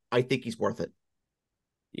 I think he's worth it.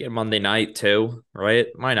 Yeah, Monday night too, right?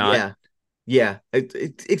 Why not? Yeah, yeah,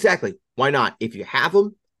 exactly. Why not? If you have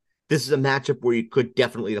him, this is a matchup where you could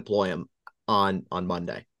definitely deploy him on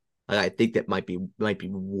Monday. I think that might be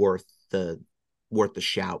worth the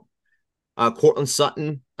shout. Cortland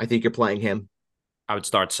Sutton, I think you're playing him. I would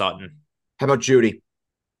start Sutton. How about Judy?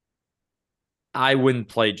 I wouldn't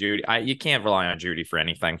play Judy. You can't rely on Judy for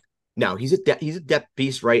anything. No, he's a depth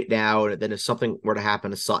piece right now. And then if something were to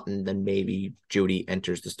happen to Sutton, then maybe Judy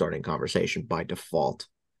enters the starting conversation by default.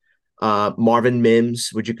 Marvin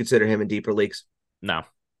Mims, would you consider him in deeper leagues? No,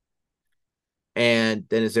 And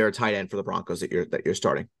then is there a tight end for the Broncos that you're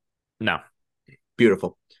starting? no.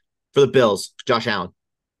 Beautiful. For the Bills, Josh Allen.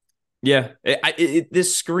 Yeah,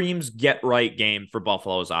 this screams get right game for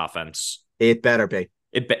Buffalo's offense. It better be.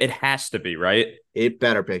 It has to be right It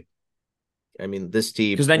better be. I mean, this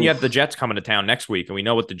team. because then you have the Oof. Jets coming to town next week, and we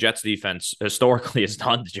know what the Jets defense historically has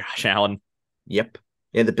done to Josh Allen. Yep.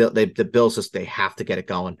 And the Bills just they have to get it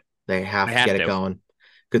going. They They have to have get it to. going.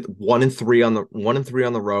 Good 1-3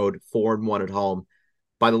 on the road, 4-1 at home.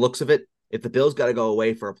 By the looks of it, if the Bills got to go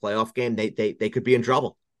away for a playoff game, they could be in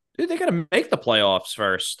trouble. Dude, they got to make the playoffs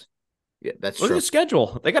first. Yeah, that's Look at the true.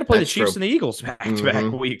 schedule. They got to play the That's Chiefs true. and the Eagles back to back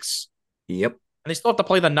Mm-hmm. weeks, Yep. and they still have to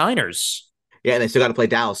play the Niners Yeah, and they still got to play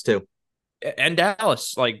Dallas too. and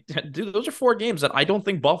Dallas. Like, dude, those are 4 games that I don't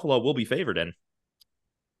think Buffalo will be favored in.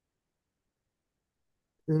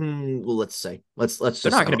 Well, let's see. Let's They're just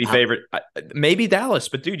not going to be favored. Maybe Dallas,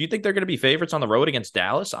 but dude, you think they're going to be favorites on the road against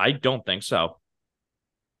Dallas? I don't think so.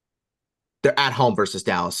 they're at home versus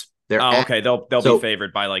Dallas. They're Oh, at okay. They'll be so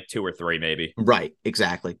favored by like 2 or 3, maybe. right,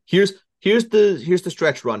 exactly. Here's the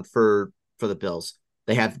stretch run for the Bills.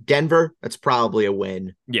 They have Denver, that's probably a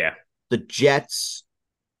win. Yeah, The Jets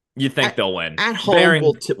you think at, they'll win? at home Bearing,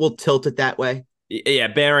 will tilt it that way. yeah,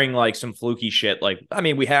 bearing like some fluky shit. Like, I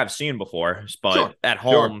mean, we have seen before, Sure, but at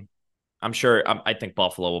sure. home, I'm sure. I think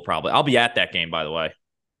Buffalo will probably. I'll be at that game, by the way.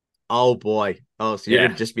 Oh boy. Oh, so you're Yeah,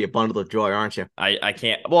 gonna just be a bundle of joy, aren't you? I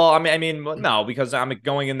can't. Well, I mean, no, because I'm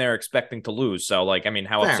going in there expecting to lose. So, like, I mean,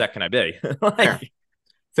 how Fair, upset can I be? fair, Like,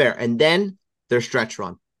 fair. And then their stretch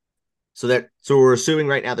run. So we're assuming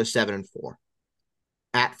right now they're 7-4.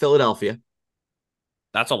 At Philadelphia,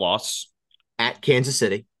 that's a loss. at Kansas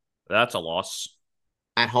City, That's a loss.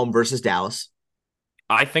 at home versus Dallas.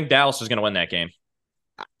 I think Dallas is going to win that game.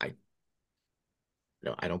 I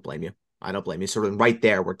no, I don't blame you. I don't blame you. So right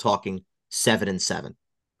there, we're talking 7-7.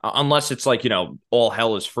 unless it's like, all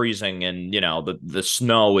hell is freezing and, the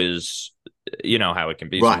snow is, how it can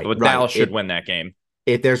be. So, Right, but right. Dallas should win that game.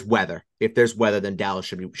 If there's weather, then Dallas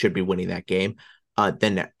should be winning that game.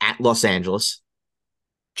 Then they're at Los Angeles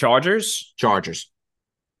Chargers? Chargers.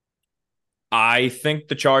 I think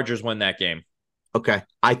the Chargers win that game. Okay,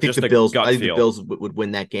 I think the Just a Bills. I gut think the feel. Bills would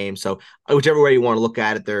win that game. So whichever way you want to look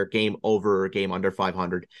at it, they're game over or game under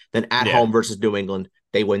 500. Then at Yeah. home versus New England,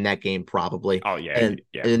 they win that game probably, Oh, yeah. and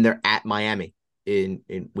Yeah. then they're at Miami in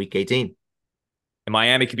week 18. And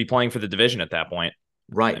Miami could be playing for the division at that point.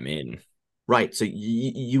 I Right, mean, right. So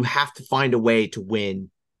you have to find a way to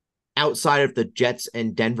win outside of the Jets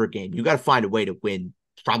and Denver game. You got to find a way to win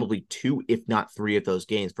probably two, if not three, of those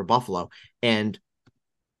games for Buffalo, and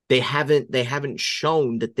they haven't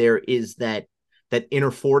shown that there is that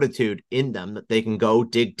inner fortitude in them that they can go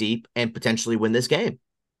dig deep and potentially win this game.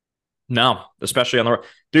 no, especially on the road.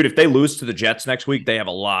 Dude, if they lose to the Jets next week, they have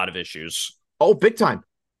a lot of issues. Oh, big time,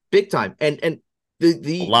 big time. And the A the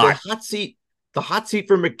the lot. hot seat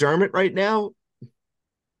for McDermott right now.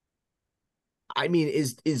 I mean,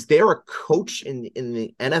 is there a coach in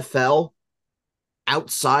the NFL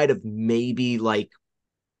outside of maybe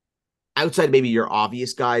your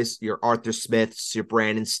obvious guys, your Arthur Smiths, your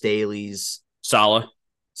Brandon Staley's, Salah.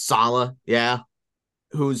 Salah, yeah,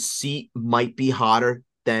 whose seat might be hotter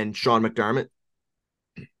than Sean McDermott?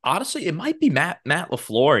 Honestly, it might be Matt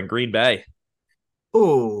LaFleur in Green Bay.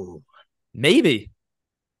 Oh, Maybe.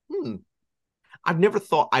 hmm. I've never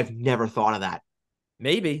thought of that.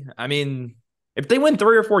 Maybe. I mean, if they win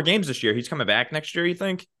 3 or 4 games this year, he's coming back next year, you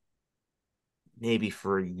think? Maybe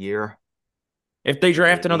for a year, If they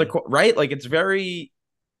draft another, maybe. right? Like it's very,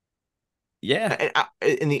 yeah.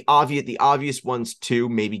 And the obvious ones too,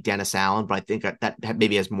 maybe Dennis Allen, but I think that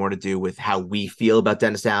maybe has more to do with how we feel about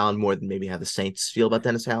Dennis Allen more than maybe how the Saints feel about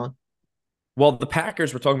Dennis Allen. Well, the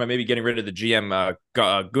Packers were talking about maybe getting rid of the GM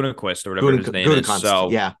Gunaquist or whatever his name is. Gutekunst, So,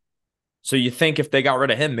 yeah. so you think if they got rid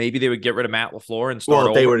of him, maybe they would get rid of Matt LaFleur and Well, start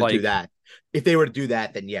if they over? were to do Like,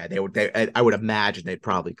 that, then yeah, they would. I would imagine they'd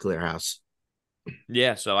probably clear house.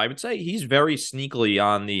 yeah. So I would say he's very sneakily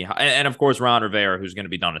on the, and of course Ron Rivera, who's going to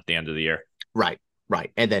be done at the end of the year, Right,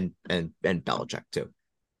 right, and then and Belichick too,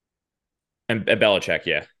 and Belichick,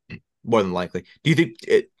 yeah, more than likely. Do you think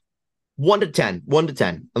 1 to 10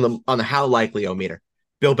 on the how likely o meter,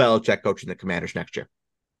 Bill Belichick coaching the Commanders next year?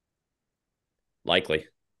 likely.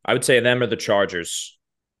 I would say them or the Chargers.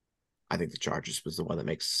 I think the Chargers was the one that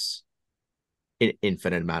makes an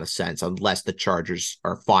infinite amount of sense, unless the Chargers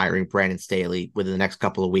are firing Brandon Staley within the next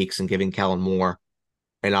couple of weeks and giving Kellen Moore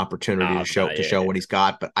an opportunity to show Nah, to yeah. show what he's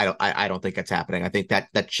got. But I don't think that's happening. I think that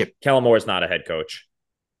chip. Kellen Moore is not a head coach.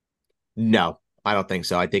 No, I don't think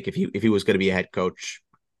so. I think if he was going to be a head coach,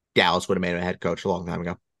 Dallas would have made him a head coach a long time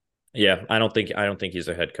ago. Yeah, I don't think he's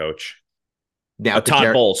a head coach. Now,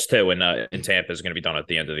 Todd Bowles too in Tampa is going to be done at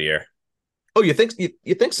the end of the year. Oh, you think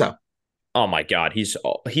so? Oh my God, he is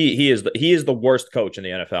the worst coach in the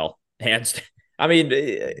NFL. Hands, I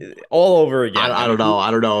mean, all over again. I I don't mean, know. I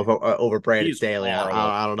don't know if over Brandon he's Staley. horrible.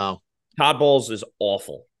 I don't know. Todd Bowles is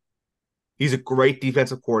awful. He's a great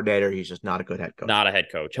defensive coordinator. He's just not a good head coach. Not a head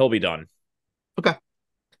coach. He'll be done. Okay.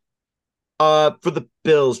 For the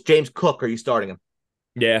Bills, James Cook, are you starting him?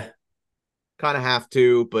 Yeah, Kind of have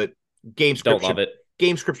to, but game don't script love should it.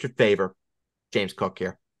 game script should favor James Cook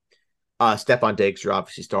here. Stephon Diggs, you're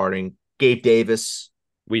obviously starting. Gabe Davis,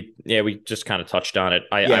 We just kind of touched on it.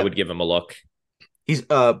 I yeah, would give him a look. he's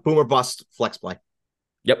boomer bust flex play.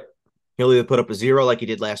 Yep. He'll either put up a zero like he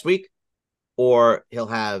did last week, or he'll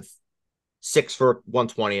have 6 for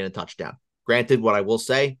 120 and a touchdown. Granted, what I will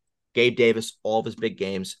say, Gabe Davis, all of his big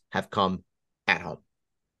games have come at home.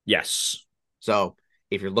 Yes. So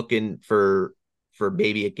if you're looking for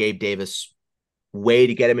maybe a Gabe Davis way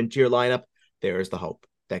to get him into your lineup, there is the hope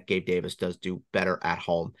that Gabe Davis does do better at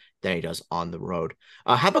home than he does on the road.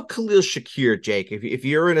 How about Khalil Shakir, Jake? If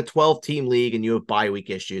you're in a 12-team league and you have bye week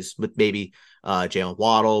issues with maybe Jalen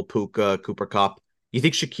Waddle, Puka, Cooper Kupp, you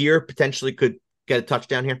think Shakir potentially could get a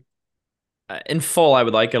touchdown here? In full, I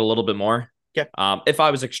would like it a little bit more. Yeah. If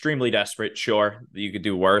I was extremely desperate, sure, you could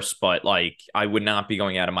do worse, but like I would not be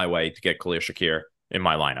going out of my way to get Khalil Shakir in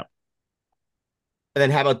my lineup. And then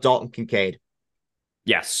how about Dalton Kincaid?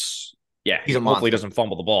 Yes. Yeah. He's a Hopefully he monster. doesn't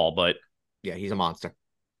fumble the ball, but Yeah, he's a monster.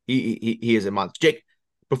 He is a monster. Jake,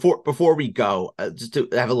 before we go, just to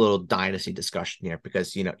have a little dynasty discussion here,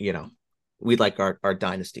 because we like our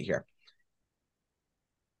dynasty here.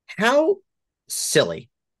 How silly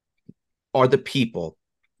are the people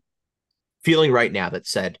feeling right now that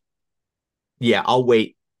said, "Yeah, I'll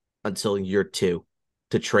wait until year 2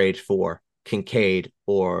 to trade for Kincaid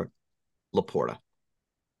or Laporta"?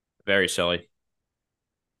 Very silly.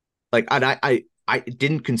 Like, and I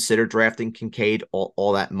didn't consider drafting Kincaid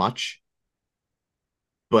all that much,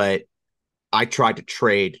 but I tried to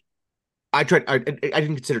trade. I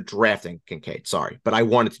didn't consider drafting Kincaid, sorry, but I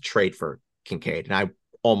wanted to trade for Kincaid, and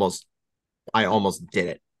almost I almost did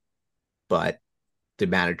it, but the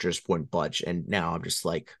managers wouldn't budge, and now I'm just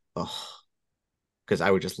like, oh, because I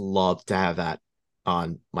would just love to have that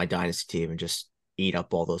on my dynasty team and just eat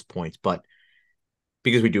up all those points, but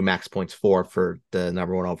because we do max points for the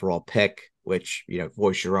number one overall pick, which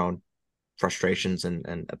voice your own frustrations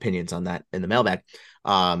and opinions on that in the mailbag.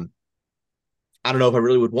 I don't know if I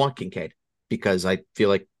really would want Kincaid because I feel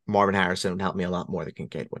like Marvin Harrison would help me a lot more than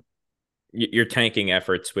Kincaid would. Your tanking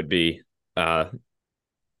efforts would be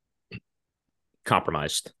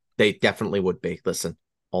compromised. They definitely would be. Listen,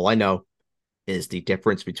 all I know is the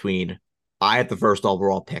difference between I have the first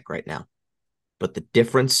overall pick right now, but the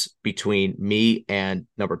difference between me and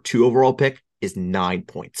number 2 overall pick is 9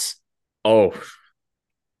 points. Oh,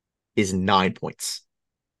 is 9 points.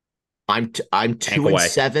 I'm tank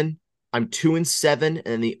 2-7. I'm 2-7,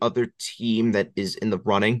 and the other team that is in the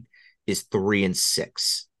running is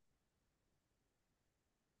 3-6.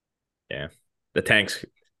 Yeah, the tanks.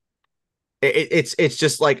 It's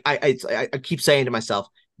just like I keep saying to myself,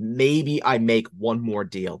 maybe I make one more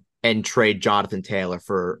deal and trade Jonathan Taylor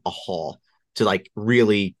for a haul to like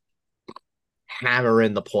really hammer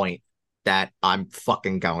in the point that I'm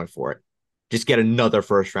fucking going for it. Just get another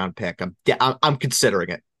first round pick. I'm considering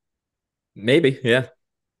it. Maybe, yeah.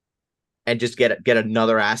 And just get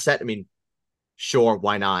another asset. I mean, sure,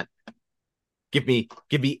 why not? Give me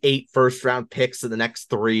 8 first round picks in the next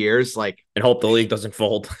 3 years, like, and hope the league doesn't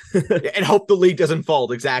fold. and hope the league doesn't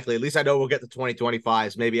fold. Exactly. At least I know we'll get the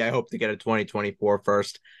 2025s. Maybe I hope to get a 2024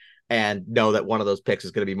 first, and know that one of those picks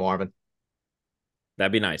is going to be Marvin.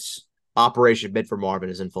 That'd be nice. Operation Bid for Marvin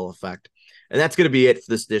is in full effect. And that's going to be it for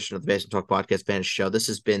this edition of the Basement Talk Podcast Fantasy Show. This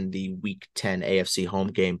has been the Week 10 AFC home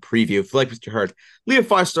game preview. If you like what you heard, leave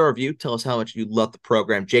a 5-star review. Tell us how much you love the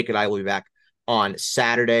program. Jake and I will be back on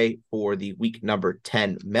Saturday for the week number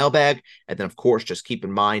 10 mailbag. And then, of course, just keep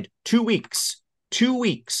in mind, 2 weeks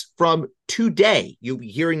from today, you'll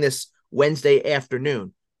be hearing this Wednesday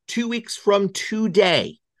afternoon. 2 weeks from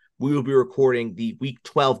today, we will be recording the week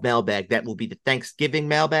 12 mailbag. That will be the Thanksgiving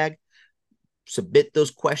mailbag. Submit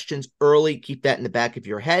those questions early. Keep that in the back of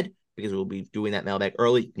your head because we'll be doing that mailbag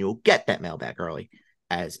early. And you'll get that mailbag early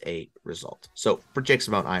as a result. So for Jake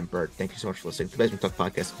Simone, I'm Bird. Thank you so much for listening to the Basement Talk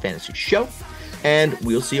Podcast Fantasy Show. And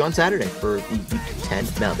we'll see you on Saturday for the Week 10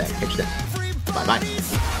 mailbag. Catch you then.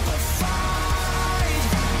 Bye-bye.